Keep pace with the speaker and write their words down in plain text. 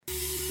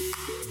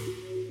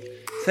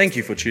Thank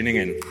you for tuning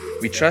in.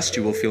 We trust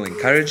you will feel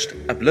encouraged,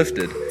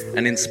 uplifted,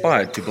 and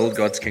inspired to build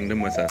God's kingdom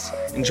with us.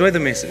 Enjoy the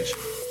message.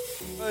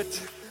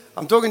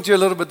 I'm talking to you a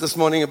little bit this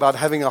morning about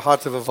having a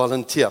heart of a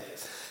volunteer.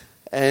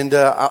 And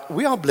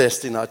we are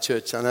blessed in our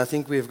church, and I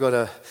think we've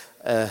got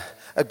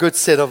a good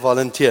set of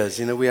volunteers.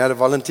 You know, we had a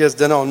volunteers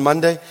dinner on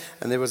Monday,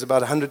 and there was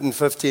about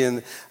 150,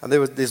 and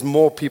there's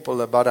more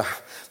people, about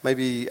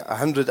maybe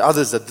 100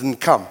 others that didn't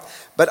come.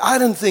 But I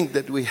don't think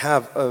that we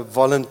have a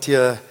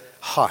volunteer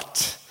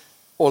heart,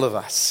 all of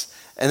us.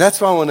 And that's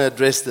why I want to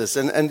address this.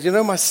 And you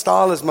know, my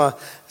style is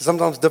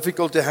sometimes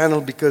difficult to handle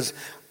because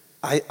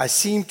I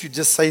seem to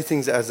just say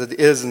things as it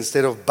is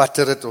instead of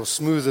butter it or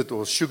smooth it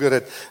or sugar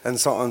it and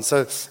so on.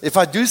 So if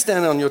I do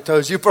stand on your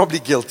toes, you're probably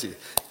guilty.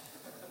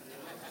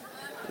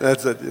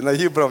 That's it. You know,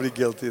 you're probably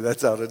guilty.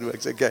 That's how it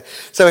works. Okay.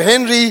 So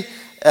Henry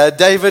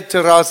David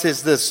Thoreau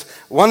says this: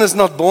 one is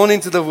not born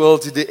into the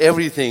world to do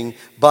everything,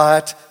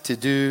 but to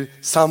do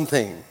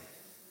something.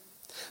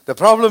 The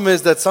problem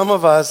is that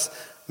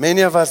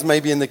many of us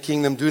maybe in the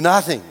kingdom do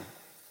nothing.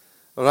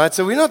 All right,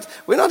 so we're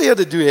not here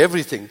to do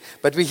everything,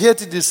 but we're here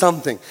to do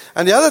something.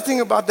 And the other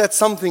thing about that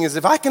something is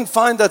if I can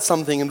find that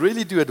something and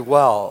really do it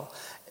well,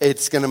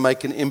 it's going to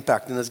make an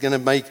impact and it's going to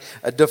make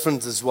a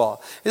difference as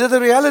well. You know,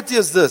 the reality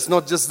is this: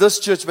 not just this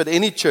church, but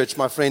any church,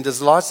 my friend,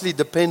 is largely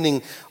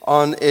depending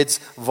on its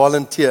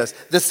volunteers.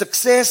 The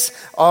success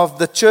of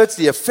the church,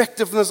 the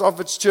effectiveness of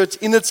its church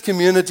in its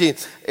community,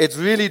 it's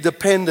really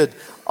dependent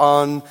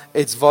on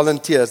its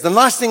volunteers. The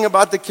nice thing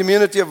about the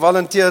community of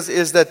volunteers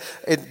is that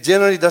it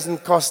generally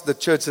doesn't cost the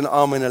church an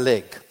arm and a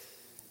leg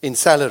in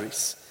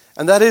salaries.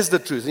 And that is the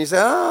truth. And you say,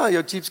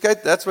 you're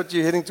cheapskate, that's what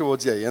you're heading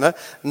towards here, you know?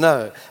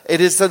 No,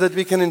 it is so that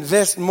we can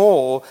invest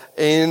more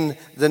in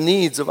the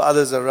needs of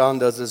others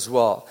around us as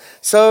well.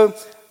 So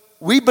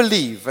we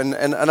believe, and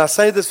I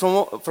say this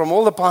from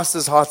all the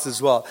pastors' hearts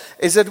as well,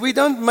 is that we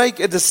don't make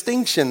a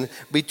distinction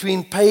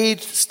between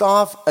paid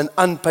staff and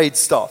unpaid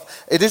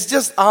staff. It is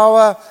just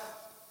our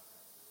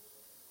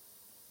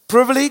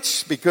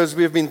privilege, because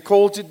we've been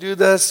called to do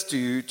this,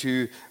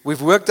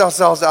 we've worked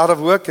ourselves out of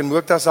work and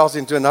worked ourselves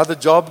into another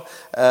job,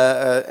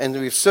 and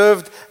we've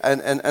served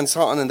and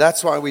so on, and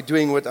that's why we're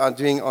doing what I'm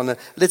doing on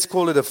let's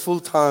call it a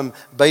full-time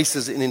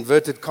basis in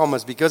inverted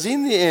commas, because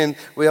in the end,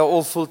 we are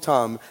all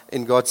full-time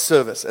in God's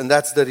service, and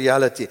that's the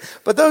reality.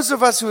 But those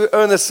of us who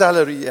earn a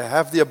salary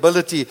have the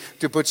ability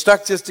to put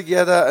structures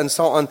together and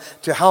so on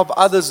to help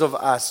others of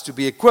us to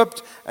be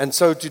equipped and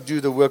so to do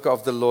the work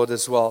of the Lord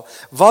as well.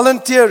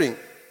 Volunteering.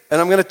 And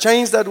I'm going to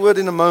change that word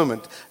in a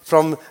moment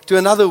to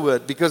another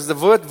word, because the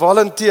word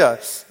volunteer,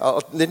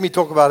 let me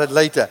talk about it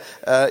later.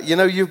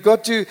 You've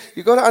got to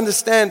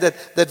understand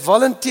that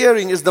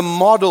volunteering is the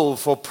model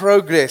for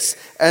progress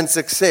and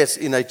success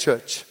in a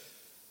church.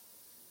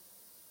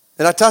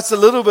 And I touched a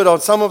little bit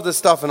on some of the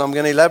stuff, and I'm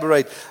going to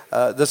elaborate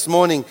this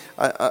morning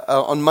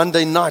on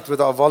Monday night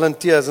with our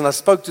volunteers, and I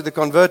spoke to the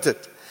converted.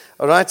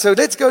 All right, so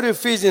let's go to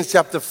Ephesians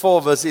chapter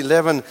 4, verse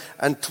 11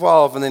 and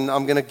 12, and then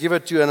I'm going to give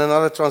it to you in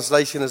another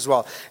translation as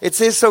well. It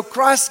says, so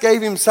Christ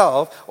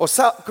himself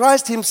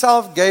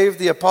gave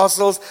the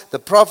apostles, the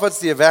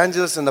prophets, the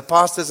evangelists, and the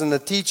pastors and the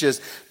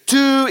teachers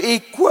to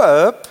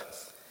equip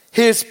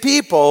his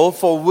people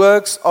for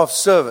works of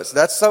service.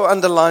 That's so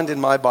underlined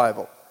in my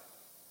Bible.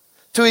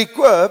 To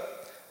equip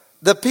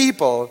the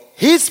people,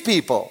 his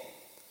people,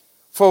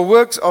 for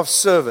works of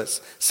service,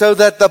 so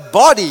that the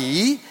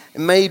body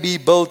may be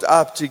built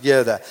up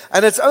together.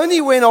 And it's only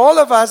when all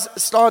of us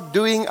start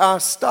doing our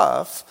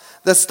stuff,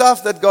 the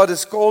stuff that God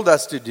has called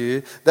us to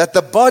do, that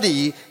the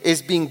body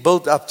is being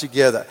built up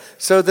together.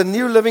 So the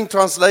New Living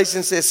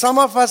Translation says, some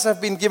of us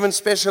have been given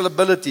special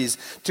abilities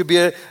to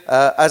be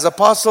as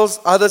apostles.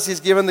 Others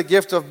He's given the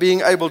gift of being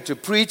able to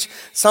preach.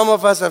 Some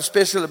of us have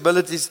special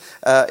abilities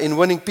in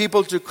winning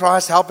people to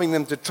Christ, helping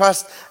them to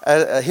trust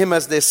Him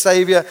as their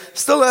Savior.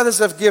 Still others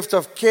have gift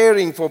of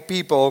caring for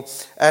people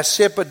as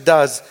shepherd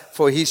does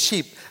for his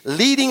sheep,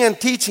 leading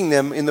and teaching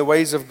them in the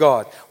ways of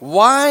God.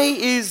 Why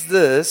is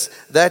this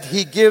that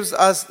He gives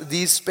us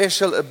these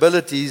special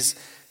abilities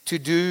to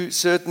do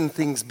certain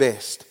things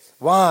best?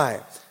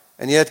 Why?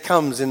 And here it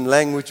comes in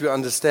language we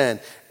understand.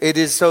 It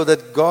is so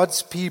that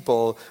God's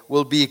people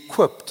will be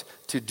equipped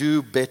to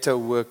do better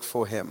work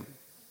for Him.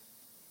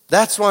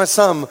 That's why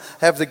some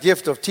have the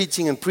gift of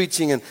teaching and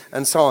preaching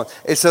and so on.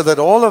 It's so that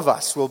all of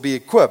us will be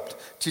equipped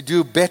to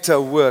do better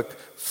work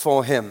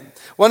for Him.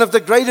 One of the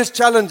greatest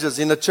challenges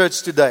in the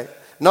church today,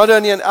 not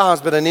only in ours,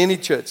 but in any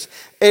church,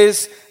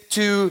 is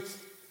to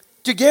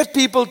get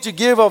people to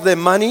give of their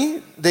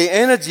money, their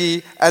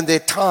energy, and their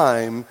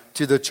time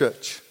to the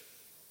church.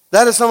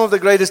 That is some of the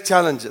greatest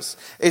challenges,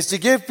 is to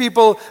give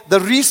people the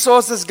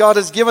resources God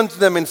has given to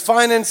them in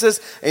finances,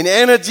 in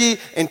energy,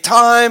 in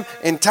time,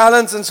 in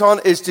talents, and so on,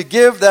 is to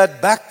give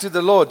that back to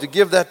the Lord, to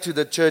give that to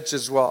the church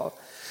as well.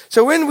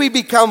 So when we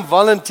become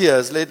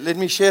volunteers, let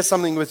me share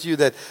something with you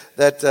that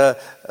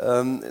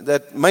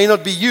may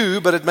not be you,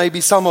 but it may be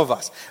some of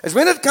us. As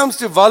when it comes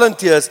to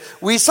volunteers,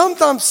 we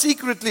sometimes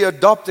secretly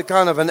adopt a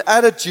kind of an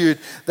attitude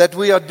that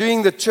we are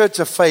doing the church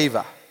a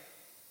favor.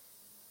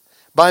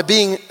 by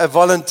being a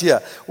volunteer.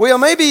 We are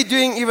maybe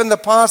doing even the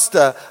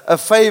pastor a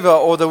favor,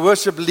 or the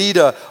worship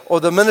leader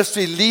or the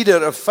ministry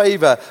leader a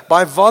favor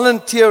by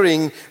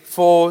volunteering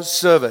for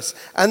service.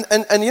 And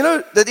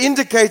that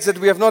indicates that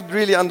we have not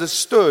really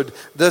understood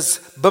this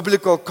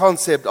biblical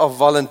concept of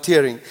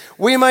volunteering.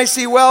 We may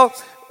see, well,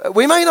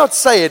 we may not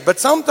say it, but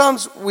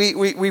sometimes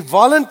we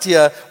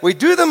volunteer, we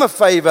do them a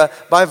favor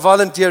by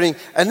volunteering,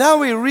 and now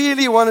we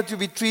really wanted to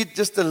be treated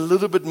just a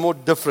little bit more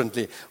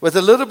differently, with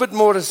a little bit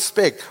more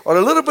respect, or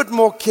a little bit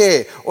more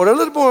care, or a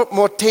little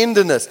more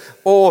tenderness,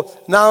 or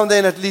now and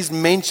then at least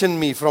mention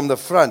me from the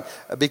front,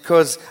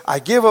 because I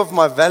give of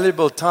my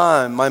valuable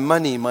time, my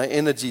money, my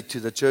energy to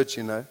the church,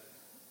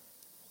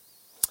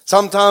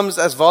 Sometimes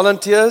as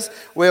volunteers,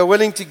 we are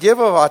willing to give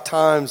of our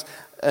times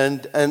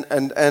and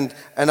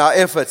our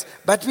efforts.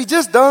 But we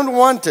just don't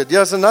want it.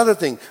 Here's another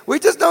thing. We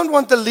just don't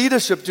want the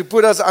leadership to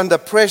put us under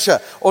pressure,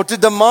 or to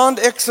demand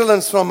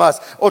excellence from us,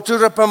 or to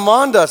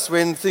reprimand us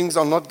when things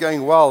are not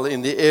going well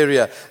in the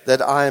area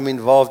that I am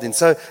involved in.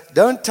 So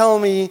don't tell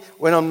me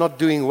when I'm not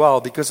doing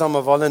well, because I'm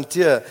a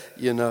volunteer,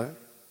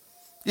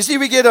 You see,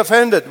 we get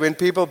offended when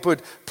people put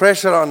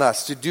pressure on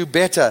us to do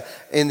better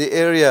in the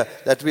area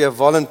that we have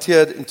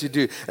volunteered to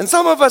do. And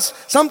some of us,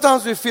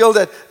 sometimes we feel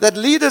that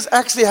leaders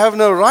actually have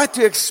no right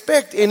to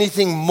expect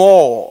anything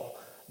more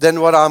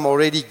than what I'm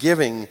already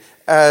giving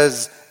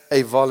as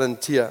a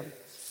volunteer.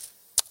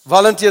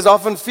 Volunteers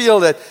often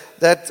feel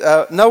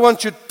that no one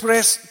should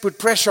put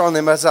pressure on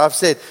them, as I've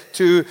said,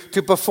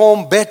 to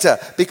perform better,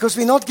 because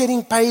we're not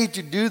getting paid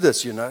to do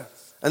this,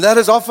 And that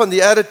is often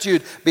the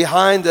attitude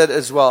behind it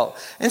as well.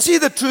 And see,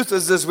 the truth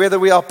is this: whether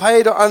we are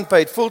paid or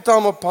unpaid,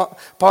 full-time or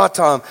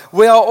part-time,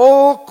 we are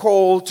all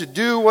called to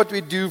do what we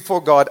do for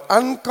God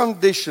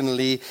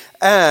unconditionally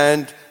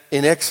and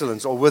in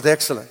excellence, or with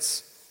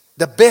excellence.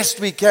 The best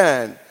we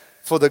can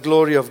for the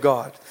glory of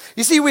God.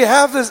 You see, we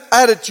have this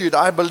attitude,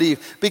 I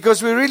believe,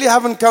 because we really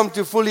haven't come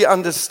to fully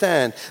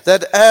understand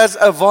that as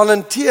a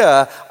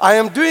volunteer, I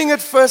am doing it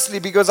firstly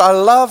because I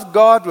love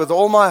God with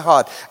all my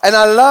heart. And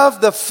I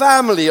love the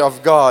family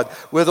of God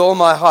with all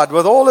my heart,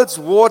 with all its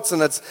warts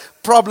and its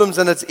problems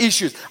and its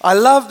issues. I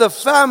love the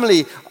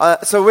family.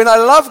 So when I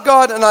love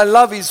God and I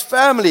love His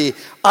family,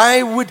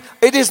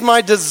 it is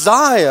my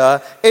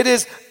desire, it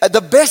is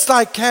the best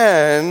I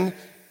can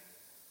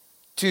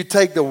to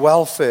take the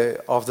welfare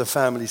of the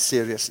family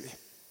seriously,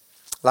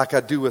 like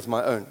I do with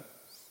my own.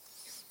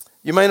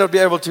 You may not be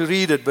able to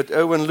read it, but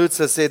Erwin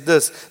Lutzer said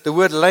this: the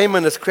word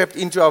layman has crept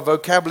into our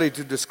vocabulary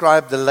to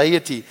describe the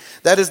laity.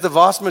 That is the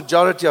vast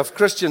majority of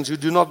Christians who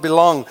do not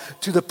belong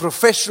to the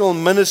professional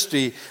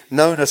ministry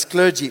known as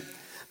clergy.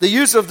 The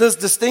use of this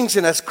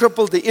distinction has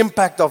crippled the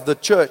impact of the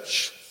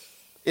church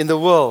in the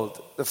world.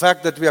 The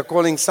fact that we are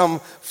calling some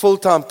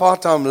full-time,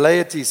 part-time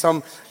laity,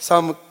 some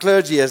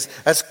clergy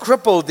has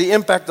crippled the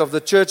impact of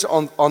the church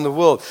on the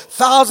world.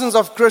 Thousands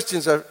of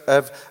Christians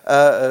have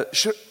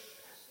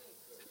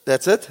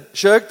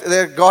shirked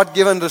their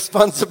God-given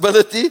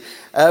responsibility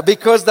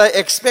because they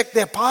expect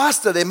their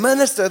pastor, their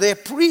minister, their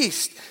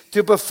priest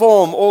to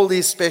perform all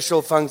these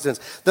special functions.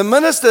 The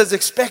minister is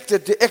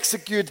expected to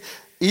execute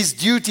his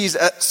duties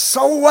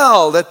so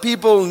well that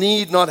people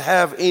need not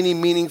have any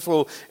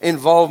meaningful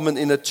involvement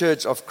in the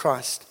church of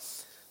Christ.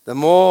 The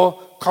more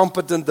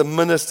competent the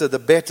minister, the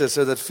better,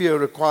 so that fewer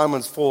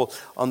requirements fall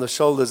on the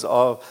shoulders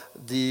of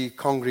the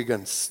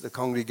congregants, the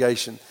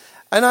congregation.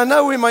 And I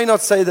know we may not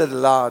say that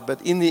aloud,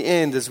 but in the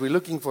end, as we're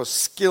looking for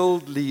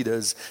skilled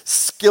leaders,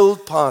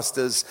 skilled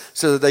pastors,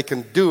 so that they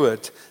can do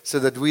it, so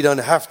that we don't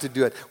have to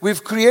do it.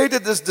 We've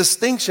created this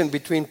distinction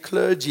between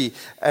clergy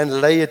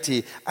and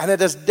laity, and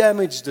it has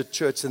damaged the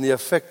church and the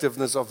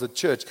effectiveness of the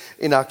church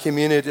in our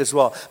community as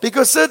well.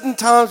 Because certain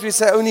times we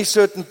say only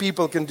certain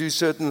people can do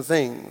certain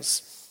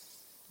things.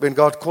 When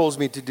God calls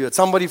me to do it.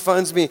 Somebody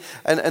phones me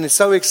and is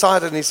so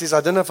excited, and he says, I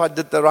don't know if I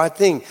did the right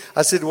thing.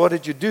 I said, what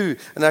did you do?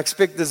 And I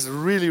expect this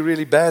really,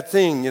 really bad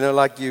thing,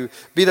 like you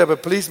beat up a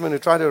policeman who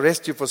tried to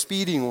arrest you for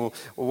speeding or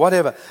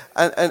whatever.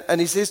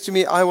 And he says to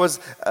me, I was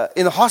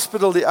in a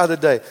hospital the other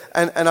day,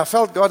 and I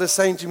felt God is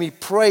saying to me,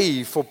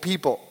 pray for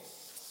people.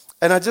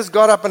 And I just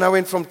got up and I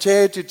went from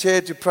chair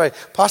to pray.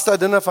 Pastor, I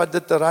don't know if I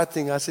did the right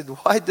thing. I said,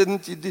 why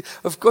didn't you do?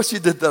 Of course you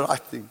did the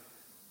right thing.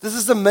 This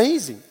is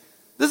amazing.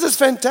 This is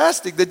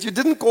fantastic that you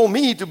didn't call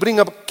me to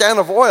bring up a can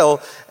of oil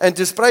and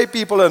to spray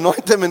people,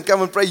 anoint them, and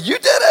come and pray. You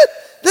did it.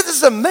 This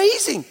is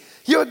amazing.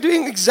 You're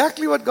doing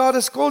exactly what God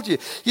has called you.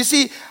 You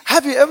see,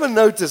 have you ever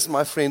noticed,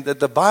 my friend,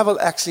 that the Bible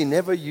actually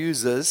never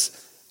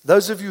uses,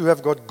 those of you who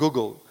have got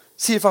Google,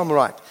 see if I'm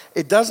right.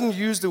 It doesn't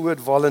use the word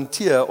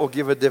volunteer or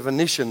give a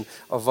definition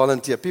of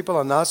volunteer. People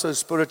are now so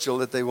spiritual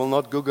that they will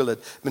not Google it.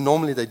 I mean,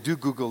 normally they do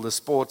Google the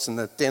sports and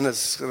the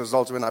tennis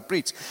results when I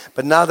preach.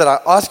 But now that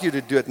I ask you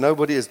to do it,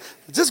 nobody is.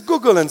 Just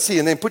Google and see,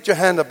 and then put your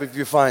hand up if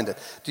you find it.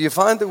 Do you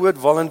find the word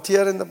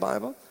volunteer in the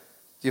Bible?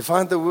 Do you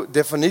find the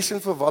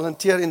definition for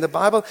volunteer in the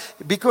Bible?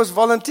 Because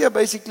volunteer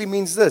basically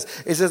means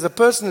this. It says a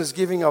person is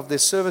giving of their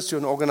service to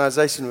an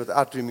organization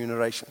without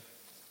remuneration.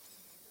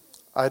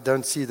 I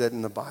don't see that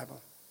in the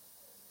Bible.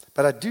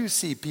 But I do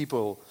see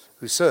people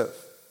who serve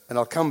And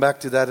I'll come back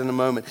to that in a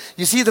moment.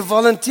 You see, the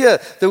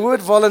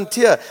word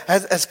volunteer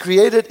has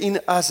created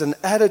in us an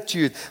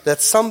attitude that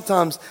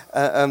sometimes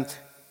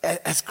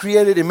has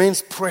created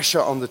immense pressure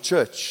on the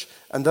church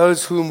and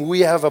those whom we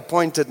have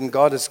appointed and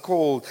God has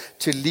called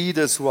to lead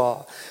as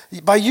well.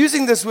 By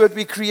using this word,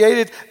 we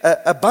created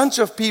a bunch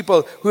of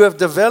people who have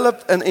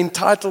developed an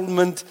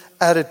entitlement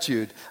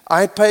attitude.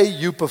 I pay,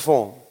 you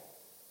perform.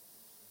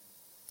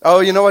 Oh,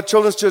 you know what?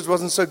 Children's church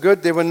wasn't so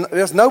good. There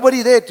was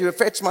nobody there to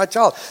fetch my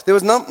child. There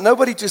was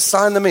nobody to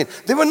sign them in.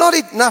 There were not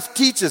enough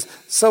teachers.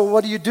 So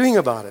what are you doing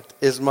about it?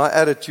 Is my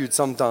attitude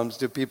sometimes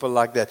to people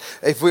like that.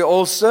 If we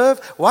all serve,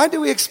 why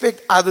do we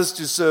expect others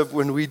to serve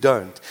when we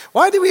don't?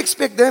 Why do we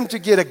expect them to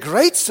get a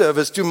great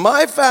service to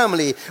my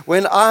family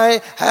when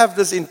I have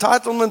this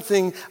entitlement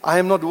thing? I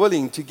am not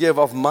willing to give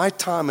of my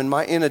time and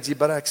my energy,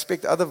 but I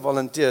expect other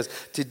volunteers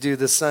to do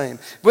the same.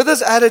 With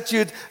this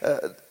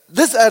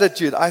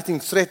attitude, I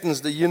think,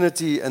 threatens the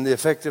unity and the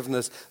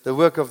effectiveness, the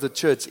work of the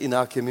church in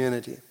our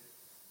community.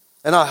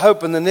 And I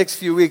hope in the next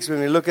few weeks when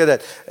we look at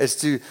it is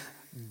to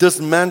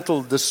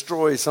dismantle,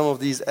 destroy some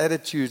of these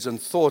attitudes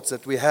and thoughts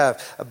that we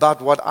have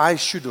about what I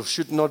should or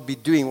should not be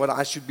doing, what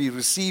I should be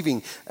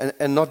receiving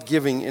and not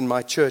giving in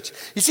my church.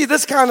 You see,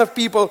 this kind of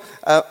people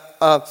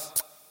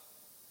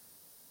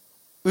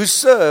who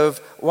serve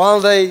while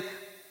they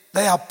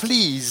are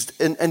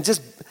pleased and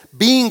just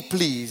being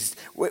pleased,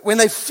 when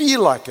they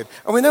feel like it,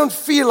 and when they don't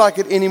feel like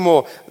it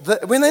anymore,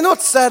 when they're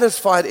not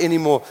satisfied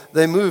anymore,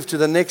 they move to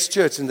the next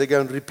church and they go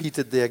and repeat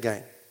it there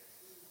again.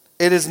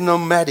 It is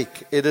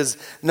nomadic. It is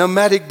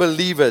nomadic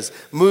believers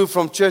move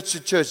from church to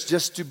church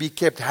just to be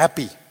kept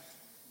happy.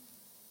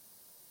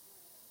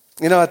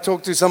 You know, I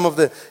talked to some of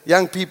the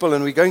young people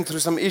and we're going through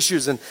some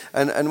issues, and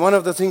one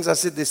of the things I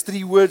said, there's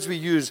 3 words we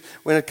use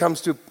when it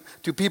comes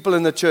to people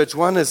in the church.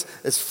 One is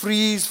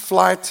freeze,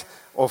 flight,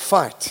 or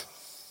fight.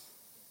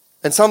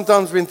 And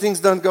sometimes when things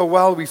don't go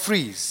well, we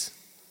freeze.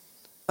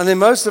 And then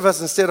most of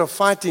us, instead of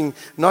fighting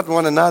not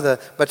one another,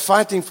 but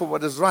fighting for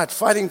what is right,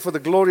 fighting for the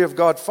glory of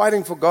God,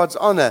 fighting for God's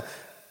honor,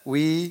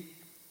 we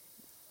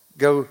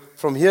go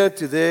from here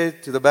to there,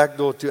 to the back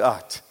door, to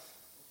out.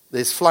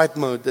 There's flight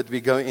mode that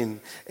we go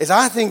in.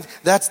 I think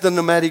that's the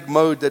nomadic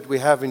mode that we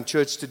have in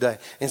church today.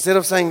 Instead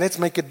of saying, let's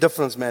make a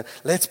difference, man.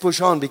 Let's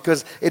push on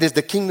because it is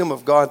the kingdom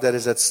of God that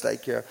is at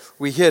stake here.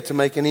 We're here to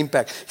make an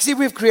impact. You see,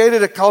 we've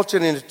created a culture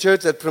in the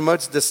church that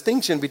promotes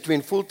distinction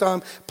between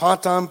full-time,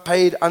 part-time,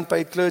 paid,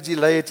 unpaid clergy,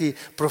 laity,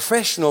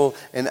 professional,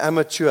 and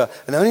amateur.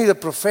 And only the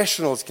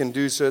professionals can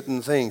do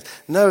certain things.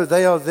 No,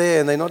 they are there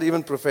and they're not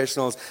even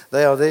professionals.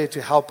 They are there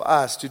to help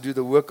us to do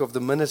the work of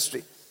the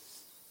ministry.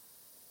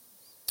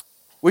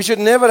 We should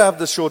never have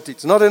the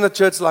shortage, not in a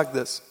church like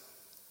this.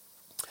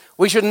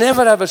 We should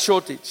never have a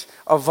shortage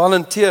of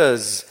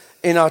volunteers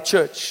in our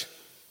church.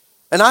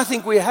 And I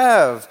think we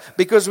have,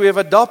 because we have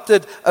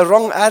adopted a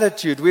wrong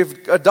attitude.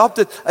 We've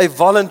adopted a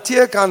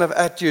volunteer kind of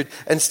attitude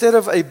instead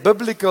of a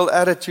biblical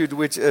attitude,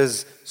 which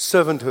is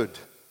servanthood.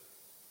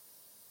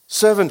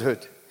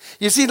 Servanthood.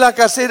 You see, like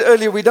I said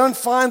earlier, we don't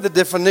find the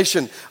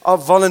definition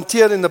of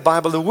volunteer in the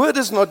Bible. The word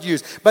is not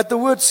used, but the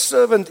word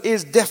servant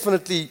is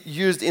definitely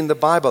used in the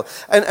Bible.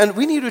 And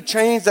we need to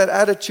change that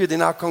attitude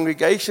in our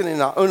congregation,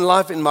 in our own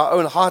life, in my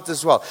own heart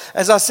as well.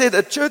 As I said,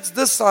 a church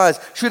this size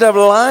should have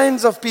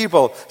lines of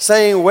people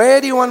saying,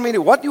 where do you want me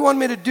to, what do you want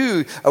me to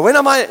do? When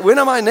am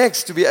I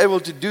next to be able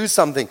to do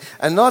something?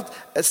 And not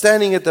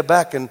standing at the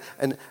back and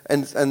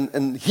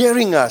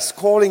hearing us,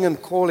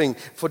 calling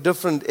for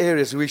different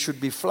areas. We should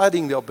be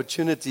flooding the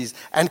opportunities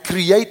and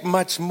create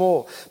much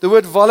more. The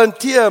word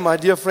volunteer, my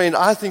dear friend,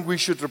 I think we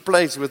should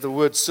replace with the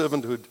word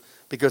servanthood,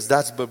 because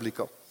that's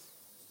biblical.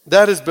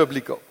 That is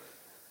biblical.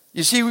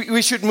 You see,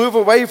 we should move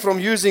away from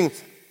using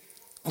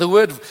the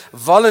word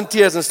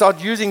volunteers and start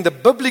using the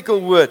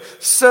biblical word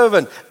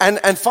servant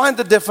and find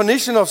the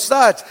definition of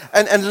such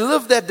and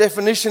live that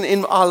definition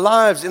in our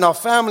lives, in our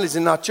families,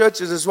 in our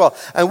churches as well.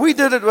 And we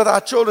did it with our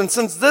children.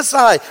 Since this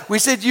high, we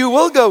said you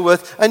will go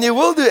with and you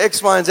will do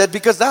X, Y, and Z,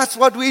 because that's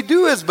what we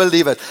do as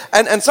believers.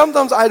 And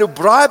sometimes I had to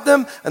bribe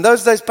them, and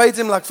those days paid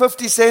them like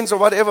 50 cents or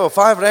whatever, or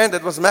 5 rand.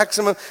 That was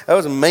maximum. That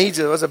was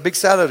major. It was a big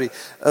salary.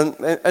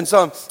 And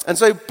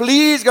so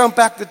please go and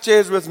pack the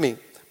chairs with me.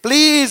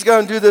 Please go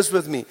and do this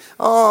with me.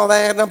 Oh,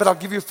 man, no, but I'll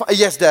give you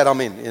yes, Dad, I'm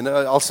in. You know,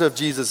 I'll serve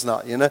Jesus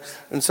now, you know.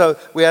 And so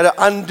we had to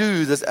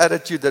undo this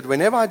attitude that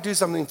whenever I do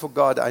something for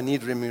God, I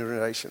need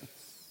remuneration.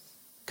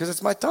 Because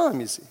it's my time,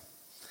 you see.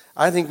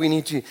 I think we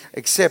need to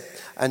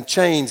accept and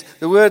change.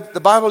 The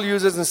Bible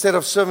uses, instead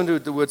of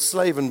servanthood, the word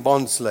slave and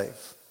bond slave.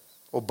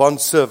 Or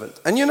bond servant.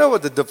 And you know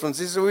what the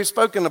difference is. We've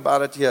spoken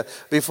about it here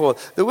before.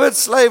 The word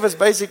slave is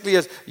basically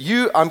as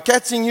I'm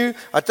catching you,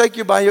 I take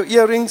you by your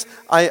earrings,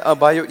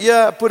 by your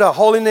ear, I put a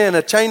hole in there and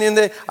a chain in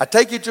there, I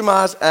take you to my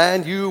house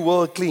and you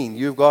will clean.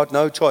 You've got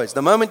no choice.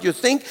 The moment you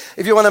think,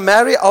 if you want to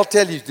marry, I'll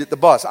tell you, the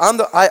boss,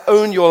 I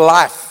own your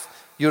life.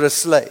 You're a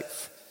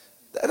slave.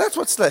 That's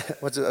what slave,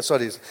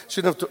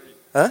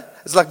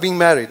 It's like being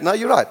married. No,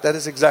 you're right. That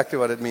is exactly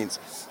what it means.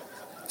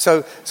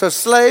 So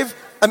slave,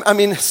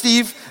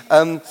 Steve,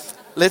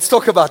 Let's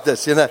talk about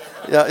this,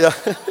 Yeah.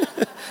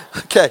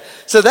 Okay,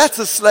 so that's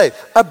a slave.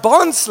 A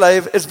bond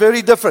slave is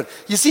very different.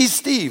 You see,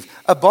 Steve,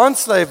 a bond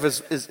slave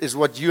is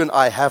what you and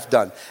I have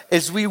done.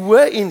 Is we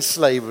were in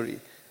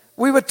slavery.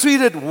 We were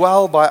treated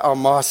well by our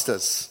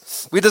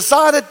masters. We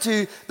decided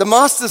the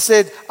master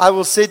said, I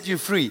will set you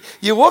free.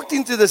 You walked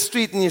into the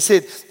street and you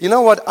said, you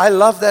know what, I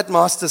love that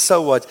master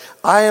so much.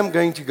 I am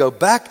going to go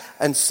back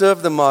and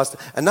serve the master.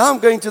 And now I'm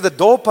going to the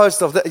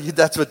doorpost of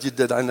that's what you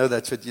did. I know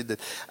that's what you did.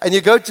 And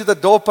you go to the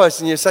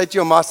doorpost and you say to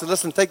your master,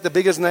 listen, take the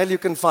biggest nail you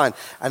can find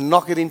and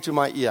knock it into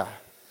my ear.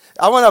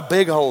 I want a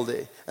big hole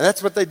there. And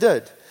that's what they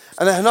did.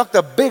 And they knocked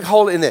a big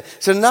hole in there.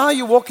 So now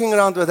you're walking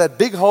around with that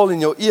big hole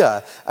in your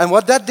ear. And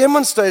what that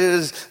demonstrated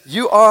is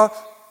you are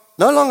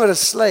no longer a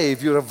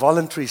slave, you're a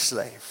voluntary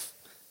slave.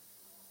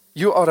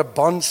 You are a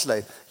bond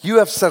slave. You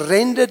have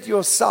surrendered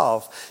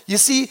yourself. You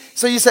see,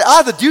 so you say,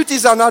 the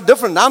duties are now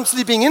different. Now I'm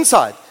sleeping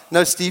inside.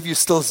 No, Steve, you're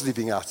still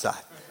sleeping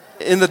outside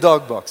in the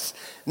dog box.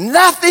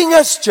 Nothing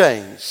has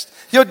changed.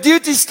 Your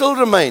duties still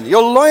remain.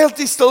 Your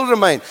loyalty still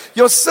remains.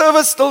 Your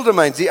service still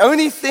remains. The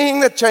only thing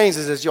that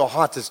changes is your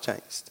heart has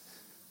changed.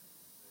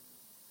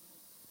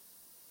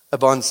 A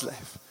bond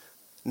slave.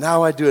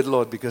 Now I do it,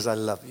 Lord, because I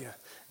love you.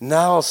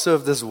 Now I'll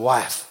serve this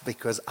wife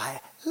because I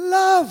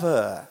love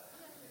her.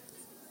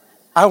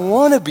 I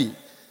want to be,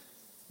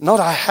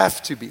 not I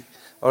have to be.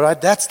 All right,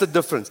 that's the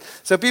difference.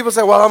 So people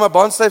say, well, I'm a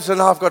bond slave, so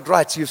now I've got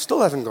rights. You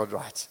still haven't got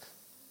rights.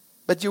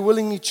 But you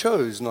willingly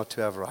chose not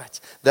to have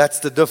rights. That's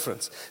the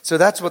difference. So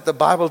that's what the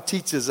Bible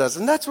teaches us,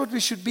 and that's what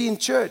we should be in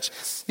church.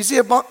 You see,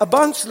 a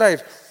bond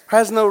slave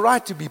has no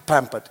right to be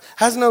pampered,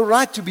 has no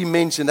right to be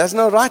mentioned, has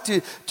no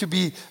right to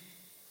be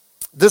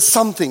this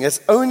something. It's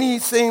only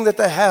thing that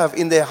they have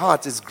in their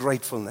heart is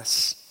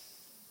gratefulness.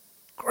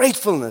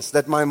 Gratefulness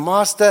that my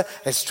master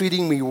is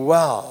treating me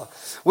well.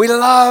 We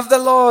love the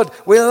Lord.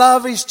 We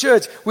love His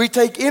church. We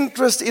take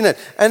interest in it.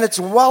 And it's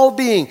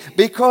well-being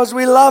because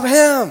we love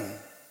Him.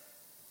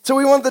 So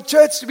we want the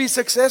church to be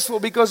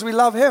successful because we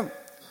love Him.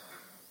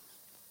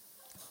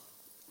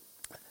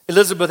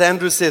 Elizabeth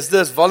Andrews says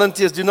this: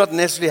 volunteers do not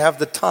necessarily have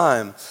the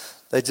time.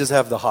 They just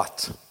have the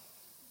heart.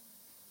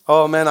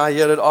 Oh man, I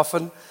hear it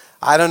often.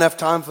 I don't have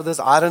time for this.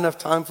 I don't have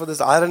time for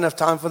this. I don't have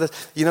time for this.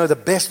 You know, the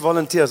best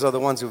volunteers are the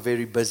ones who are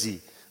very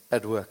busy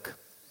at work.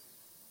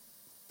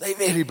 They're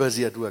very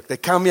busy at work. They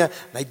come here,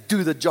 they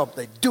do the job.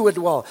 They do it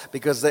well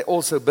because they're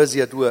also busy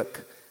at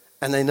work.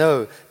 And they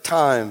know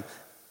time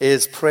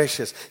is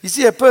precious. You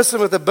see, a person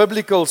with a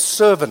biblical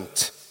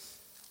servant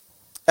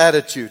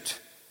attitude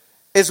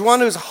is one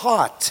whose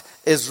heart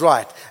is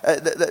right.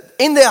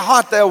 In their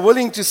heart, they are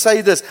willing to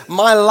say this: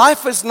 my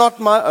life is not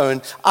my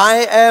own.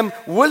 I am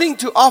willing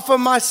to offer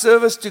my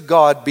service to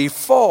God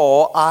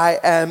before I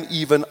am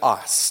even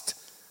asked.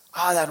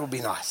 That would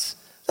be nice.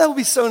 That would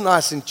be so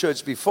nice in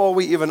church before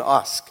we even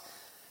ask.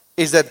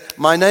 Is that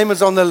my name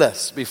is on the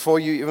list before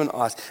you even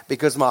ask,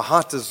 because my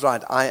heart is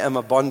right. I am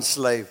a bond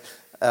slave.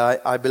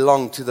 I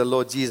belong to the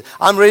Lord Jesus.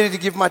 I'm ready to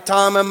give my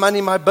time, my money,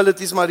 my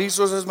abilities, my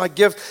resources, my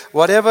gift,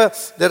 whatever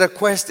the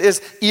request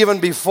is, even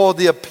before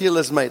the appeal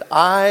is made.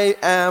 I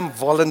am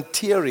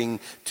volunteering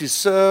to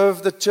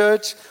serve the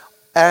church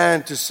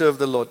and to serve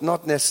the Lord.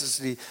 Not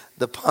necessarily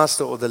the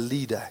pastor or the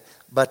leader,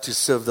 but to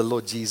serve the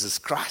Lord Jesus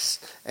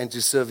Christ and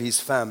to serve His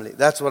family.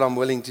 That's what I'm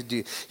willing to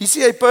do. You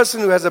see, a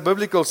person who has a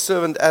biblical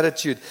servant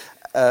attitude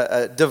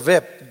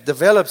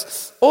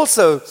develops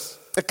also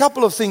a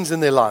couple of things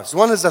in their lives.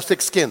 One is a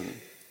thick skin.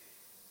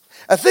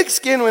 A thick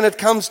skin when it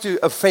comes to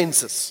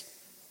offenses.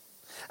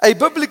 A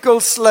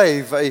biblical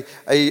slave,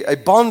 a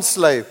bond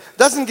slave,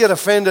 doesn't get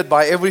offended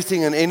by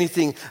everything and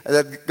anything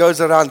that goes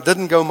around.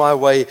 Didn't go my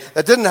way.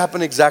 That didn't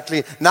happen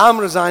exactly. Now I'm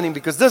resigning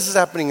because this is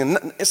happening.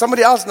 And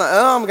somebody else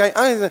now, I'm going,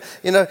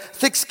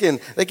 thick skin.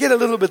 They get a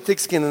little bit thick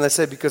skin and they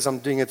say, because I'm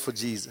doing it for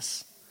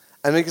Jesus.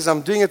 And because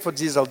I'm doing it for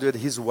Jesus, I'll do it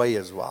His way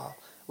as well,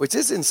 which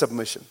is in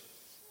submission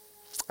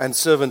and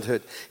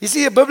servanthood. You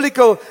see, a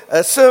biblical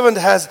servant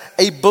has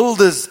a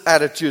builder's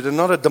attitude and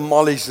not a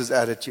demolisher's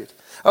attitude.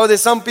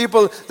 There's some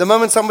people, the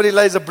moment somebody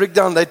lays a brick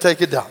down, they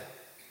take it down.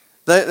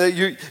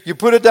 You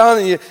put it down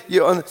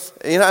and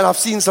and I've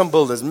seen some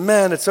builders.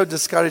 Man, it's so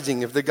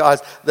discouraging if the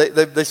guys,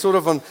 they sort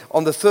of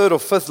on the third or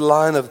fifth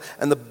line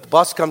and the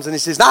boss comes and he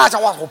says,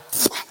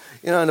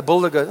 and the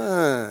builder goes,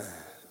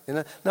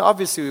 Now,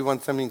 obviously, we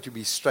want something to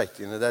be straight.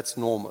 That's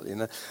normal.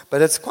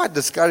 But it's quite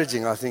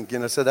discouraging, I think.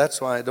 So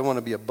that's why I don't want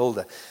to be a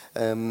builder.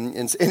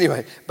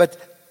 Anyway, but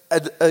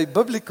a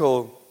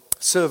biblical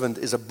servant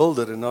is a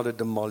builder and not a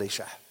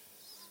demolisher.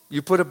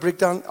 You put a brick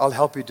down, I'll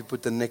help you to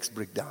put the next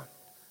brick down.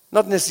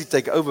 Not necessarily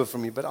take over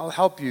from you, but I'll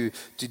help you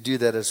to do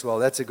that as well.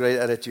 That's a great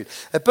attitude.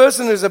 A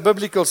person who's a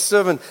biblical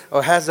servant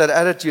or has that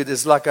attitude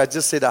is, like I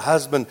just said, a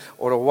husband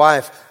or a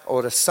wife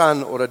or a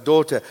son or a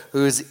daughter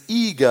who is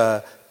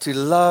eager to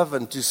love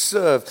and to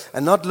serve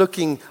and not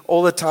looking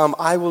all the time,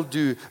 I will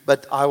do,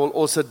 but I will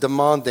also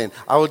demand then.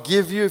 I will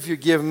give you if you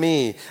give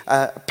me.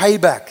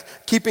 Payback.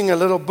 Keeping a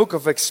little book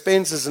of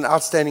expenses and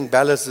outstanding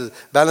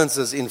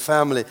balances in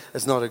family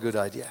is not a good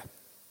idea.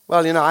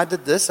 Well, I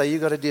did this, so you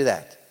got to do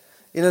that.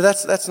 You know,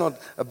 that's not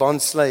a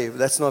bond slave.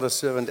 That's not a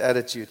servant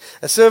attitude.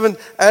 A servant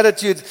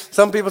attitude,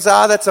 some people say,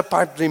 that's a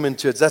pipe dream in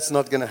church. That's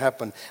not going to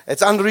happen.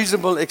 It's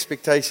unreasonable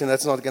expectation.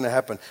 That's not going to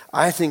happen.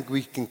 I think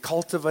we can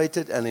cultivate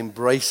it and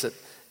embrace it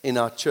in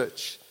our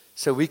church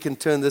so we can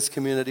turn this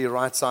community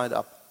right side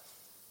up.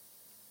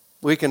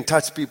 We can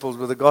touch people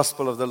with the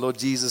gospel of the Lord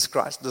Jesus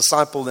Christ,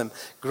 disciple them,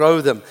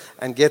 grow them,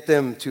 and get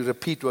them to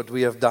repeat what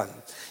we have done.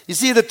 You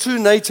see, the true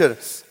nature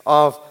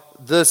of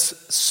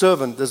this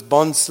servant, this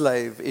bond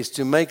slave, is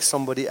to make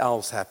somebody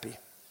else happy.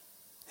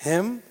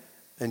 Him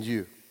and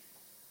you.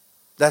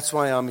 That's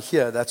why I'm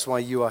here. That's why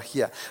you are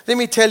here. Let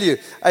me tell you,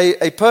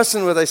 a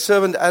person with a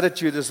servant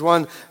attitude is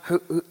one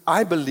who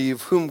I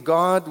believe whom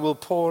God will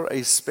pour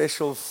a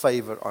special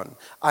favor on.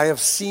 I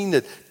have seen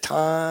it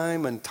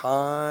time and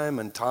time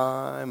and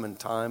time and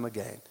time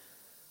again.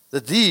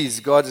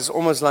 That God is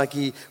almost like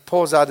He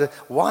pours out.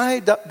 Why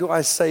do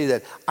I say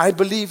that? I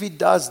believe He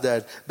does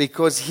that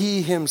because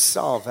He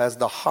Himself has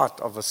the heart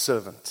of a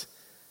servant.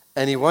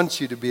 And He wants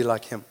you to be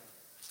like Him.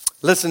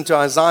 Listen to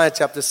Isaiah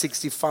chapter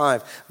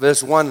 65,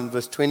 verse 1 and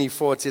verse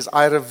 24. It says,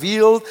 I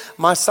revealed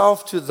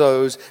myself to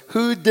those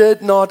who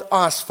did not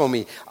ask for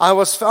me. I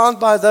was found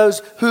by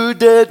those who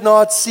did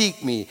not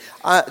seek me.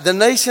 The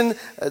nation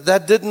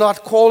that did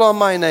not call on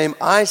my name,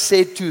 I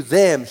said to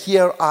them,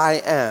 here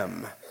I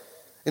am.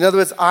 In other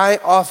words, I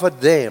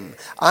offered them.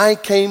 I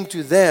came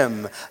to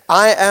them.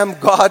 I am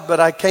God, but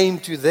I came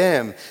to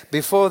them.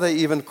 Before they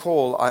even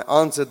call, I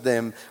answered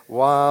them.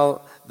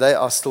 While they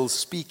are still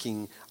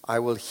speaking, I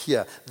will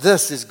hear.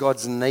 This is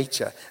God's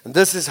nature. And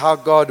this is how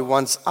God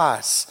wants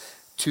us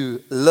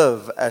to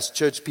live as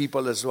church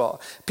people as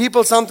well.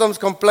 People sometimes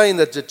complain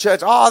that the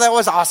church, that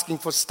was asking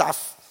for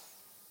stuff.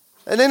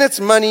 And then it's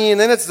money, and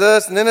then it's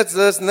this, and then it's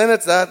this, and then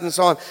it's that, and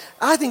so on.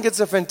 I think it's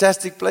a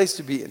fantastic place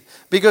to be in.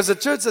 Because a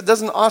church that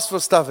doesn't ask for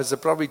stuff is a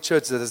probably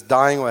church that is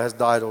dying or has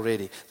died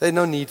already. They have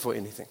no need for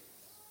anything.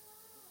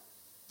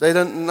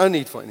 No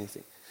need for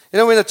anything. You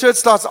know, when a church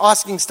starts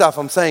asking stuff,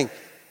 I'm saying,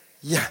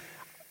 yeah,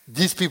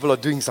 these people are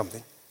doing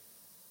something.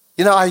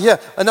 You know, I hear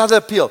another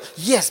appeal.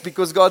 Yes,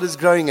 because God is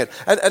growing it.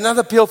 And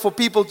another appeal for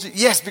people to,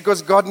 yes,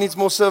 because God needs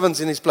more servants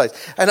in His place.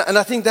 And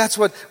I think that's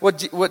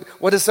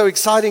what is so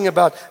exciting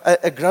about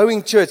a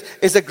growing church,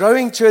 is a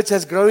growing church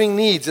has growing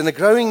needs. And the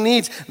growing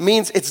needs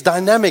means it's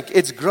dynamic,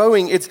 it's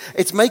growing,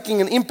 it's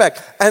making an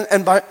impact.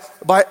 And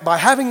by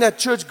having that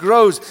church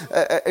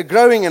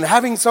growing and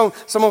having some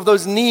of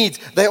those needs,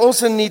 they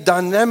also need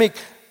dynamic,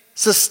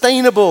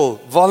 sustainable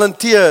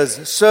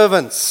volunteers,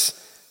 servants,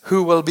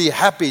 who will be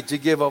happy to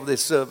give of their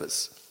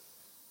service.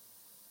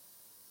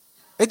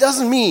 It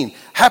doesn't mean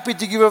happy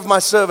to give of my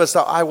service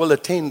that I will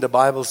attend a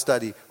Bible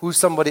study, who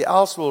somebody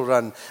else will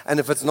run, and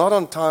if it's not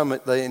on time,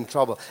 they're in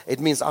trouble. It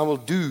means I will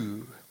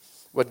do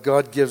what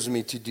God gives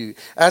me to do.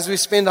 As we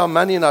spend our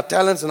money and our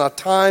talents and our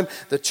time,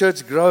 the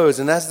church grows.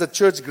 And as the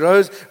church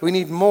grows, we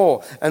need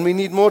more. And we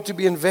need more to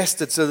be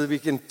invested so that we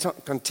can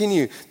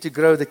continue to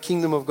grow the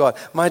kingdom of God.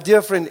 My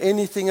dear friend,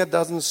 anything that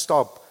doesn't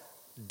stop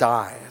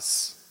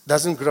dies.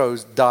 Doesn't grow,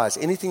 dies.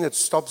 Anything that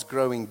stops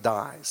growing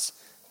dies.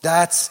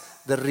 That's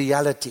the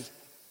reality.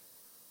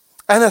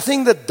 And a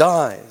thing that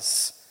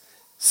dies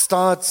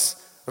starts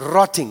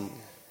rotting.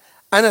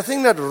 And a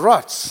thing that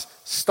rots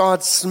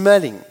starts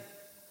smelling.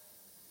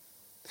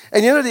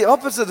 And you know, the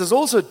opposite is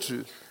also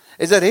true.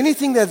 Is that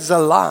anything that is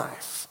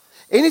alive,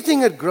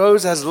 anything that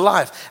grows has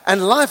life.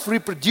 And life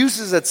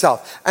reproduces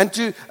itself. And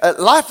to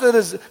life that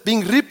is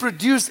being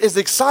reproduced is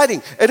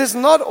exciting. It is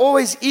not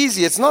always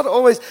easy. It's not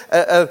always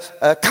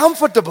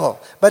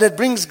comfortable. But it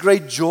brings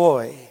great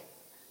joy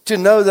to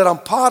know that I'm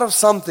part of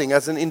something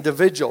as an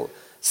individual.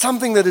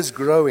 Something that is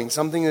growing.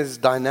 Something that is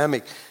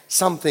dynamic.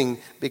 Something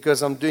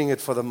because I'm doing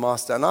it for the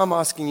Master. And I'm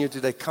asking you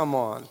today, come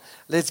on.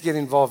 Let's get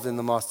involved in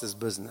the Master's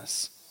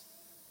business.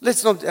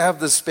 Let's not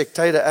have this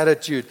spectator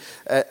attitude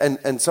and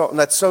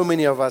that so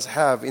many of us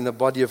have in the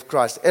body of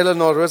Christ.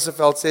 Eleanor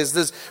Roosevelt says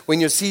this,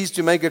 when you cease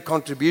to make a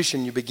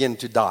contribution, you begin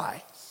to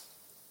die.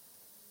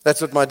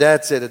 That's what my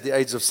dad said at the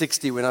age of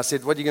 60 when I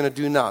said, what are you going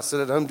to do now?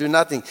 Sit at home, do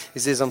nothing. He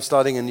says, I'm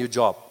starting a new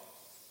job.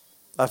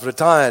 I've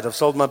retired, I've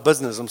sold my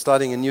business, I'm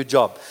starting a new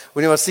job.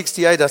 When he was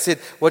 68, I said,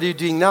 what are you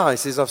doing now? He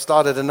says, I've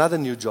started another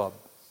new job.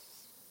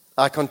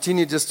 I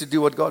continue just to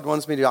do what God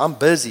wants me to do. I'm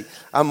busy.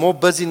 I'm more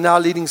busy now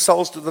leading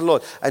souls to the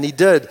Lord. And he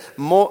led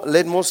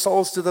more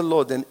souls to the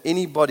Lord than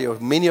anybody or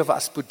many of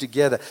us put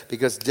together.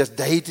 Because just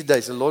day to day,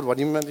 so Lord, what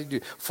do you want me to do?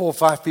 4 or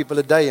 5 people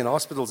a day in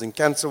hospitals, in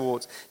cancer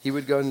wards. He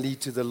would go and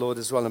lead to the Lord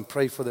as well and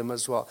pray for them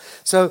as well.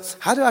 So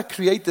how do I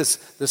create this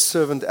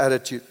servant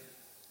attitude?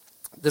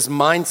 This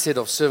mindset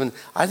of servant?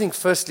 I think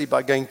firstly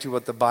by going to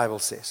what the Bible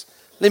says.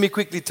 Let me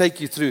quickly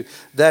take you through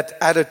that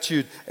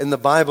attitude in the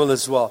Bible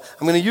as well.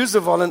 I'm going to use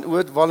the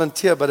word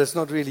volunteer, but it's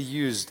not really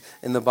used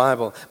in the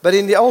Bible. But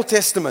in the Old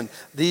Testament,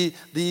 just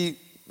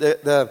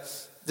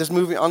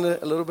moving on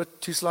a little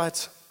bit, 2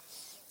 slides.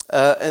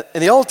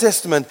 In the Old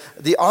Testament,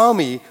 the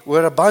army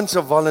were a bunch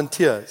of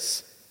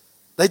volunteers.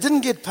 They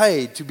didn't get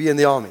paid to be in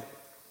the army.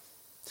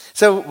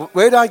 So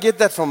where do I get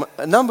that from?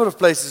 A number of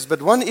places,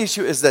 but one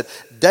issue is that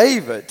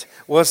David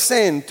was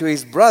sent to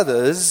his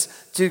brothers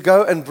to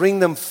go and bring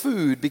them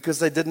food because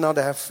they did not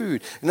have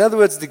food. In other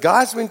words, the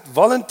guys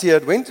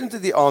volunteered, went into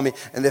the army,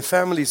 and their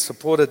families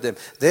supported them.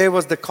 There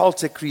was the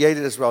culture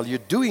created as well. You're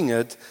doing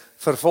it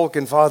for volk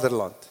en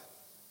vaderland,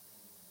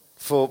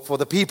 for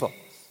the people.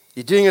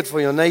 You're doing it for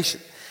your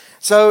nation.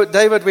 So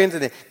David went in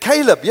there.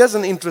 Caleb, here's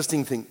an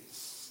interesting thing.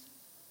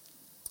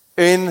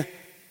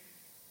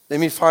 Let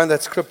me find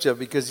that scripture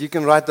because you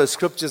can write those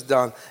scriptures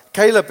down.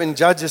 Caleb in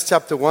Judges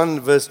chapter 1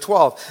 verse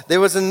 12. There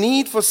was a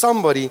need for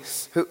somebody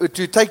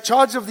to take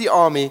charge of the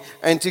army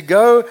and to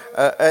go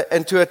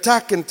and to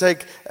attack and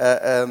take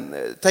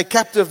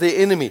captive the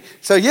enemy.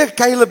 So here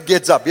Caleb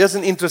gets up. Here's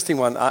an interesting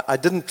one. I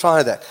didn't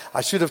try that.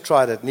 I should have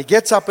tried it. And he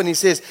gets up and he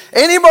says,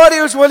 anybody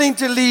who's willing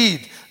to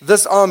lead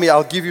this army,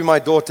 I'll give you my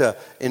daughter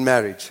in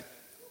marriage.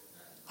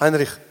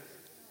 Heinrich,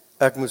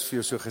 ek moes vir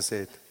jou so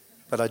gesê het.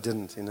 But I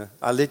didn't,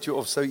 I let you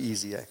off so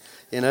easy,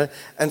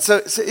 And so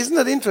isn't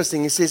it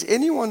interesting? He says,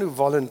 anyone who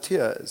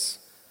volunteers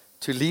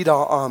to lead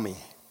our army,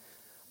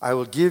 I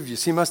will give you.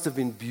 She must have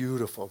been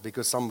beautiful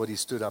because somebody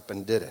stood up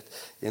and did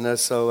it.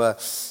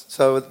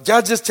 So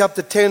Judges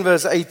chapter 10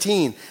 verse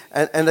 18,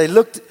 and they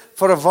looked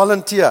for a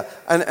volunteer.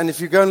 And if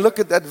you go and look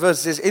at that verse,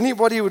 it says,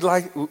 anybody who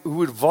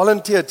would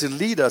volunteer to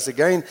lead us,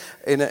 again,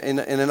 in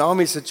an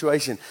army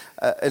situation,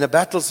 in a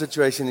battle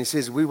situation, he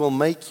says, we will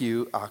make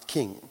you our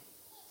king.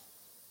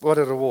 What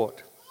a reward.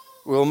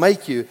 We'll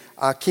make you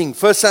our king.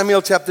 1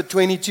 Samuel chapter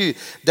 22.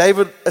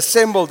 David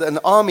assembled an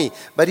army,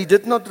 but he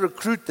did not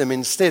recruit them.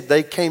 Instead,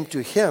 they came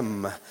to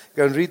him.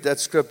 Go and read that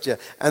scripture.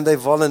 And they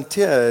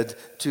volunteered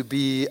to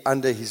be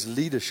under his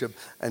leadership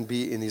and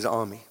be in his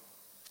army.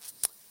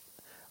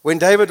 When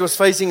David was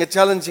facing a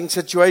challenging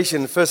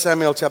situation, 1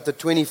 Samuel chapter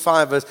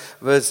 25,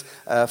 verse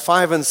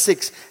 5 and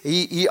 6,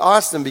 he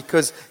asked them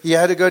because he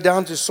had to go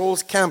down to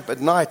Saul's camp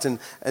at night and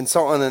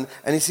so on.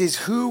 And he says,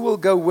 who will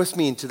go with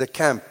me into the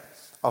camp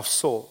of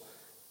Saul?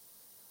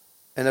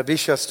 And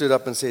Abishai stood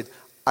up and said,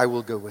 I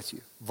will go with you.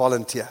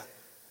 Volunteer.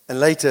 And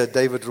later,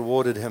 David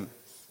rewarded him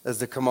as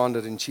the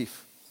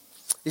commander-in-chief.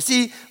 You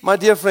see, my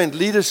dear friend,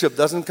 leadership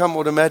doesn't come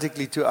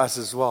automatically to us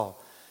as well.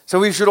 So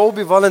we should all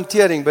be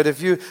volunteering, but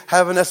if you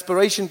have an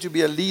aspiration to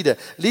be a leader,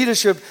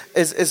 leadership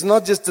is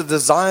not just a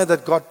desire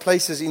that God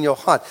places in your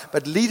heart,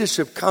 but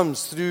leadership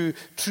comes through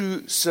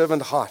true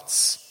servant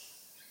hearts.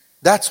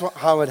 That's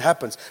how it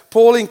happens.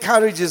 Paul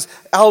encourages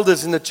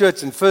elders in the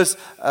church in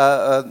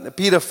 1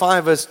 Peter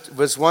 5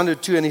 verse 1 to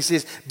 2, and he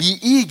says, be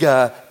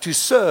eager to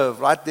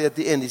serve, right there at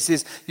the end. He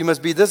says, you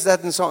must be this,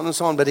 that, and so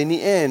on, but in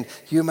the end,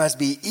 you must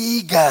be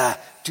eager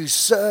to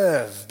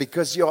serve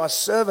because you are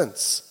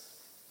servants.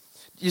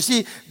 You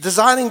see,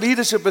 desiring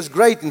leadership is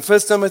great. In 1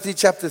 Timothy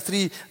chapter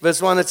 3,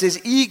 verse 1, it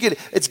says, eager.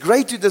 It's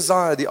great to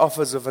desire the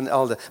office of an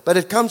elder, but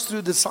it comes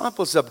through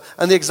discipleship.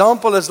 And the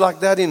example is like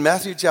that in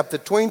Matthew chapter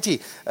 20,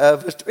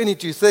 verse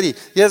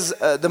 20-30. Here's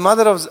the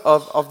mother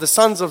of the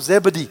sons of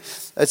Zebedee.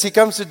 She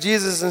comes to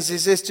Jesus and she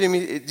says to him,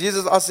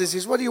 Jesus asks, he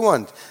says, what do you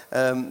want?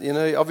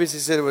 He obviously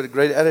said it with a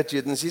great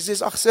attitude. And she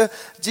says, sir,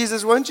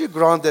 Jesus, won't you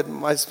grant that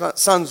my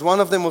sons, one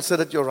of them will sit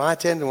at your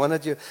right hand and one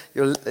at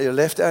your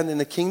left hand in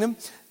the kingdom?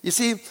 You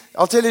see,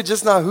 I'll tell you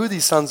just now who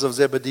these sons of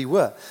Zebedee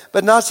were.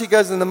 But now she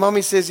goes and the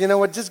mommy says, you know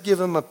what, just give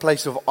them a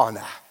place of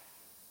honor.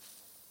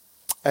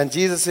 And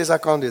Jesus says, I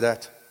can't do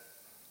that.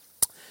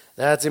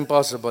 That's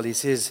impossible. He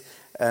says,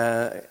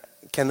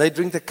 can they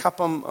drink the cup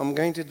I'm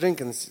going to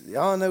drink? And says,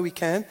 oh, no, we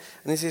can.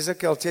 And he says,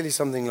 okay, I'll tell you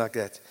something like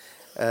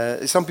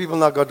that. Some people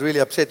now got really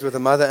upset with the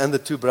mother and the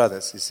two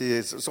brothers. You see,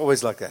 it's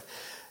always like that.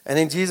 And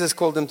then Jesus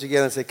called them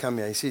together and said, come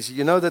here. He says,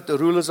 you know that the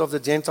rulers of the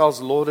Gentiles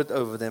lord it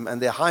over them,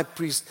 and their high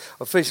priest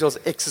officials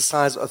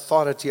exercise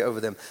authority over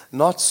them.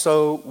 Not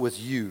so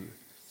with you.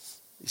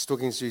 He's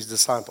talking to his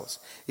disciples.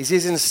 He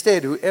says,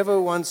 instead,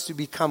 whoever wants to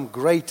become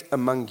great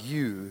among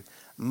you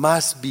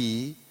must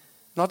be,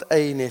 not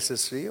a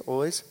necessary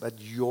always, but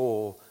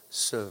your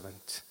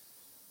servant.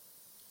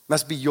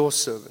 Must be your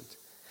servant.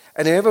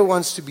 And whoever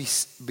wants to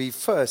be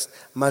first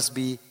must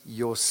be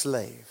your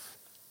slave.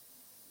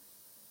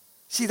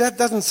 See, that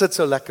doesn't sit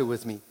so lekker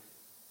with me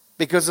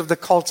because of the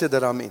culture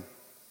that I'm in.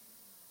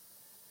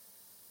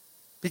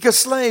 Because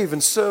slave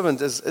and servant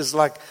is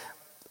like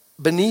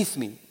beneath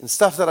me and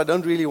stuff that I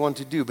don't really want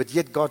to do, but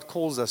yet God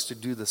calls us to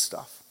do this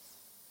stuff.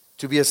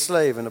 To be a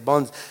slave and a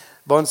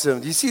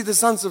bondservant. You see, the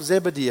sons of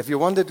Zebedee, if you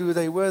wondered who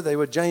they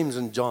were James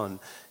and John.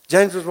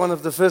 James was one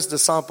of the first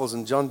disciples,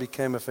 and John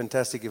became a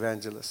fantastic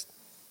evangelist.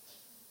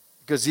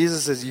 Because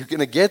Jesus says, you're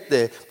going to get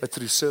there, but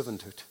through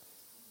servanthood.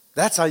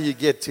 That's how you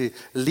get to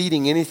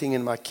leading anything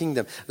in my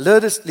kingdom.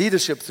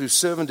 Leadership through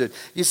servanthood.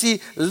 You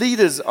see,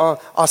 leaders are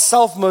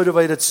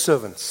self-motivated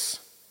servants.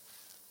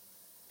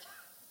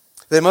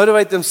 They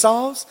motivate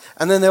themselves,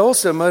 and then they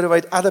also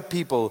motivate other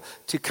people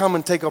to come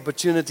and take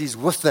opportunities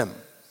with them.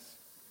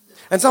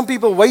 And some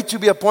people wait to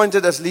be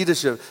appointed as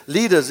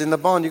leaders in the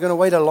bond. You're going to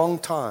wait a long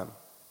time.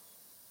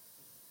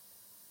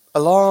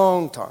 A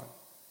long time.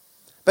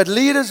 But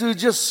leaders who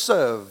just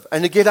serve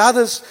and to get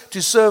others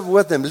to serve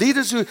with them.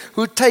 Leaders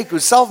who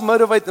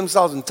self-motivate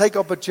themselves and take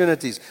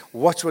opportunities.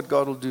 Watch what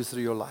God will do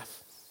through your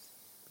life.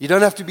 You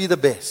don't have to be the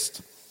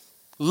best.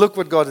 Look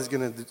what God is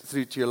going to do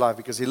through to your life,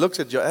 because He looks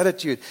at your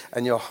attitude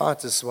and your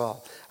heart as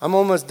well. I'm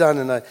almost done,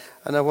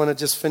 and I want to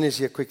just finish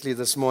here quickly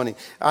this morning.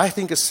 I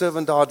think a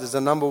servant heart is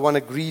the number one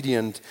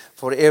ingredient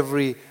for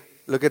every,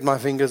 look at my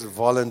fingers,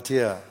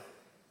 volunteer.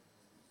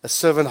 A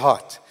servant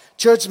heart.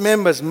 Church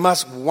members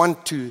must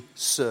want to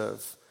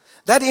serve.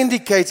 That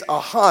indicates a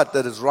heart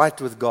that is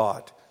right with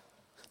God.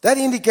 That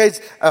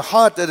indicates a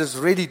heart that is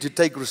ready to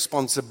take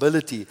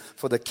responsibility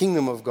for the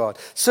kingdom of God.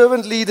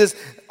 Servant leaders,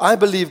 I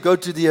believe, go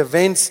to the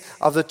events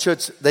of the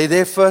church. They're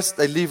there first,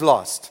 they leave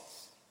last.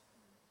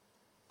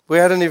 We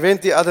had an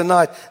event the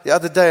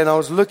other day, and I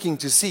was looking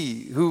to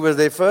see who were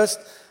there first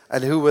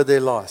and who were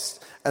there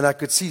last. And I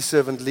could see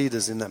servant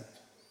leaders in them.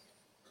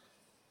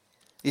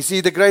 You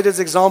see, the greatest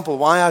example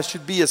why I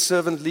should be a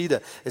servant leader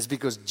is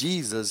because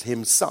Jesus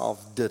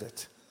Himself did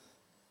it.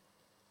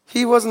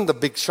 He wasn't the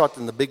big shot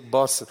and the big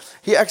boss.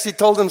 He actually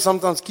told them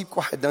sometimes, keep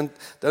quiet,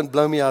 don't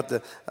blow me out.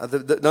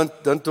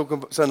 Don't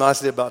talk so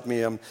nicely about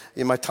me.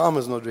 My time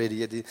is not ready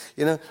yet.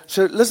 You know.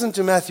 So listen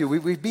to Matthew.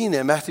 We've been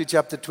there. Matthew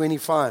chapter 20,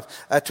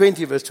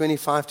 verse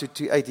 25 to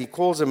 28. He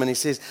calls them and he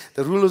says,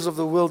 the rulers of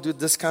the world do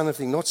this kind of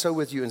thing. Not so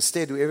with you.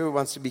 Instead, whoever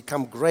wants to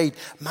become great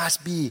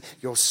must be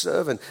your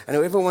servant. And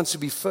whoever wants to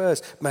be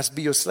first must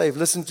be your slave.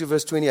 Listen to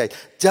verse 28.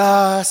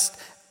 Just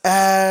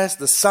as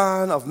the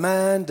Son of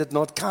Man did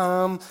not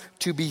come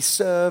to be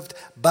served,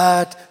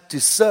 but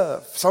to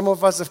serve. Some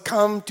of us have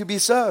come to be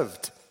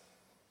served.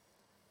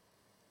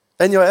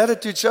 And your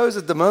attitude shows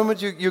it the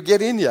moment you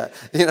get in here.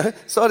 You know,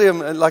 sorry,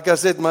 like I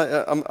said,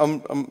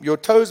 your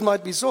toes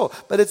might be sore,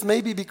 but it's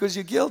maybe because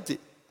you're guilty.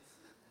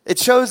 It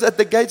shows at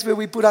the gates where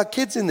we put our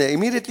kids in there,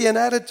 immediately an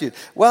attitude.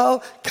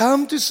 Well,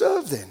 come to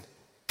serve then.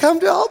 Come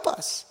to help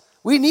us.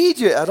 We need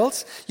you,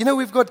 adults. You know,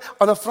 we've got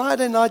on a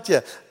Friday night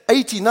here,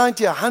 80,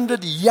 90,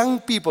 100 young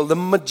people. The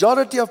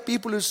majority of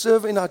people who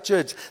serve in our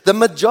church, the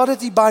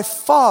majority by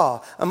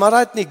far, am I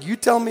right, Nick? You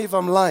tell me if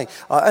I'm lying,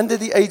 are under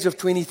the age of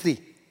 23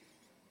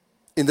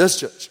 in this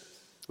church.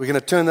 We're going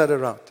to turn that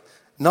around.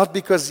 Not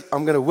because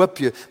I'm going to whip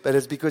you, but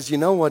it's because, you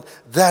know what?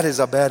 That is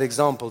a bad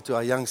example to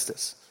our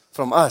youngsters.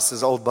 From us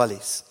as old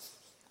bullies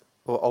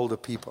or older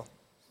people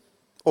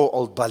or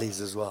old bullies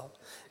as well.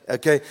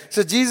 Okay,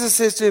 so Jesus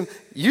says to him,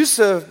 you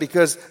serve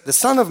because the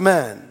Son of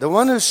Man, the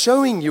one who's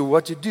showing you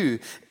what to do,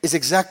 is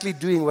exactly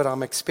doing what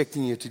I'm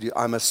expecting you to do.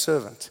 I'm a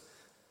servant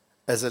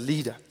as a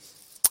leader.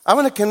 I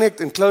want to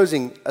connect in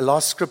closing a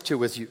last scripture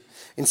with you.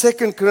 In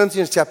 2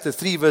 Corinthians chapter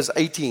 3 verse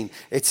 18,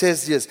 it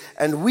says this,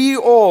 and we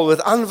all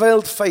with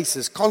unveiled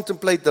faces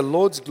contemplate the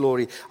Lord's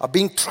glory, are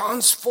being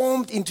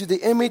transformed into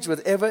the image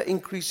with ever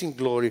increasing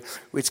glory,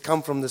 which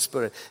come from the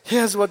Spirit.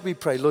 Here's what we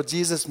pray. Lord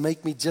Jesus,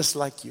 make me just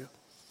like you.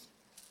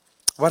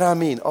 What I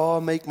mean,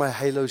 make my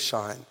halo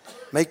shine.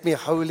 Make me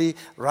holy,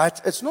 right.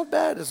 It's not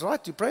bad, it's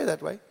right to pray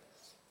that way.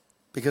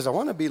 Because I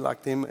want to be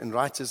like them in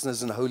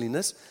righteousness and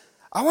holiness.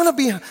 I want to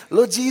be,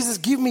 Lord Jesus,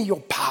 give me your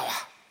power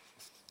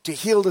to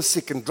heal the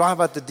sick and drive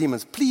out the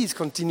demons. Please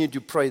continue to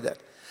pray that.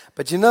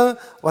 But you know,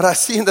 what I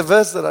see in the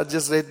verse that I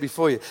just read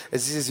before you,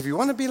 is it says, if you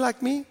want to be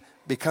like me,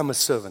 become a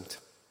servant.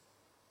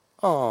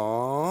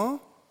 Aww.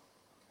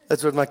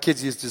 That's what my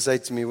kids used to say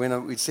to me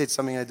when we said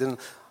something I didn't.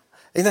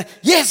 You know,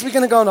 yes, we're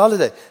going to go on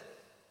holiday.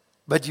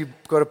 But you've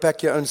got to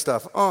pack your own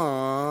stuff.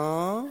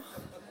 Aww.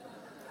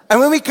 And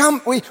when we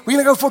come, we're going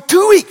to go for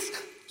 2 weeks.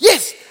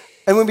 Yes.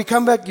 And when we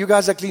come back, you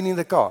guys are cleaning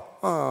the car.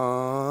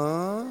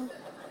 Aww.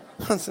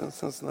 That's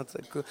not so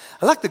cool.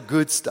 I like the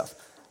good stuff.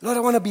 Lord, I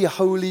want to be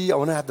holy. I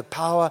want to have the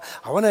power.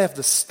 I want to have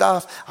the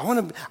stuff. I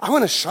want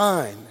to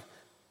shine.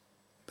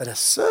 But a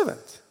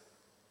servant,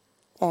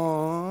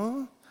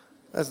 aww,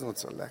 that's not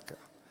so lekker.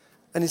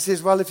 And he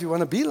says, well, if you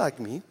want to be like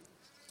me,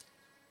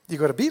 you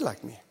got to be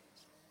like me.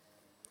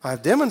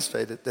 I've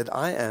demonstrated that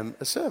I am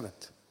a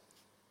servant.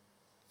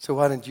 So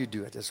why don't you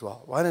do it as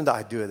well? Why don't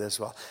I do it as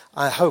well?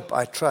 I hope,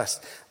 I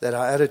trust that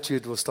our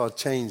attitude will start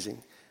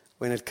changing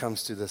when it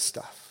comes to this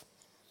stuff.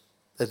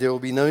 That there will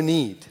be no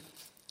need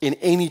in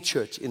any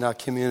church in our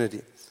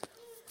community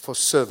for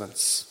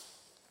servants.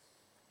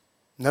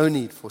 No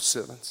need for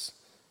servants.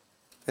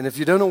 And if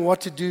you don't know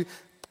what to do,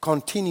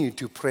 continue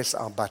to press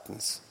our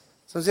buttons.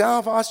 So say,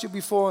 I've asked you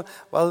before.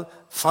 Well,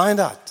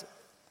 find out.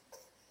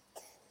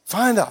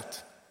 Find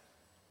out.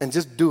 And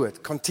just do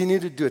it. Continue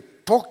to do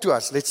it. Talk to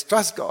us. Let's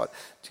trust God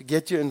to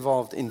get you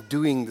involved in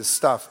doing the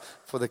stuff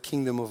for the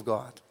kingdom of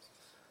God.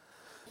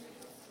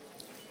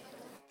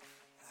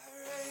 I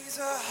raise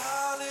a